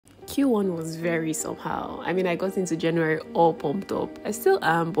Q1 was very somehow. I mean, I got into January all pumped up. I still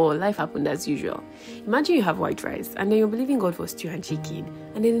am, but life happened as usual. Imagine you have white rice and then you're believing God for stew and chicken,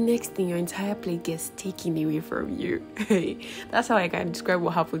 and then the next thing your entire plate gets taken away from you. That's how I can describe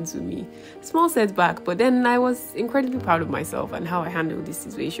what happened to me. Small setback, but then I was incredibly proud of myself and how I handled this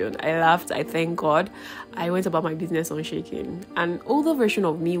situation. I laughed, I thanked God, I went about my business unshaken. An older version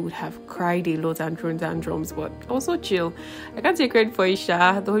of me would have cried a lot and thrown tantrums, but also chill. I can't take credit for it,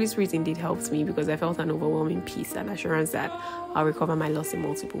 Sha. The Holy Spirit indeed helped me because I felt an overwhelming peace and assurance that I'll recover my loss in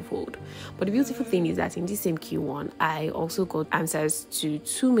multiple fold. But the beautiful thing is that in this same Q1, I also got answers to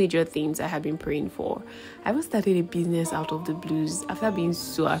two major things I had been praying for. I even started a business out of the blues after being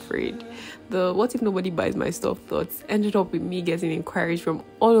so afraid. The what if nobody buys my stuff thoughts ended up with me getting inquiries from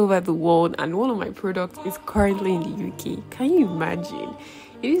all over the world, and one of my products is currently in the UK. Can you imagine?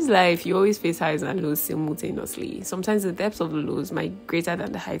 In this life, you always face highs and lows simultaneously. Sometimes the depths of the lows might be greater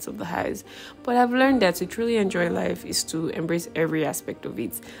than the heights of the highs. But I've learned that to truly enjoy life is to embrace every aspect of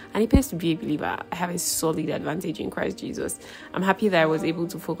it. And it pays to be a believer. I have a solid advantage in Christ Jesus. I'm happy that I was able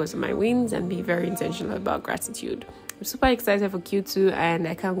to focus on my wins and be very intentional about gratitude. I'm super excited for Q2, and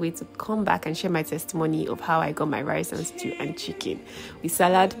I can't wait to come back and share my testimony of how I got my rice and stew and chicken with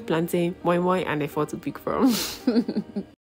salad, plantain, moi moi, and efo to pick from.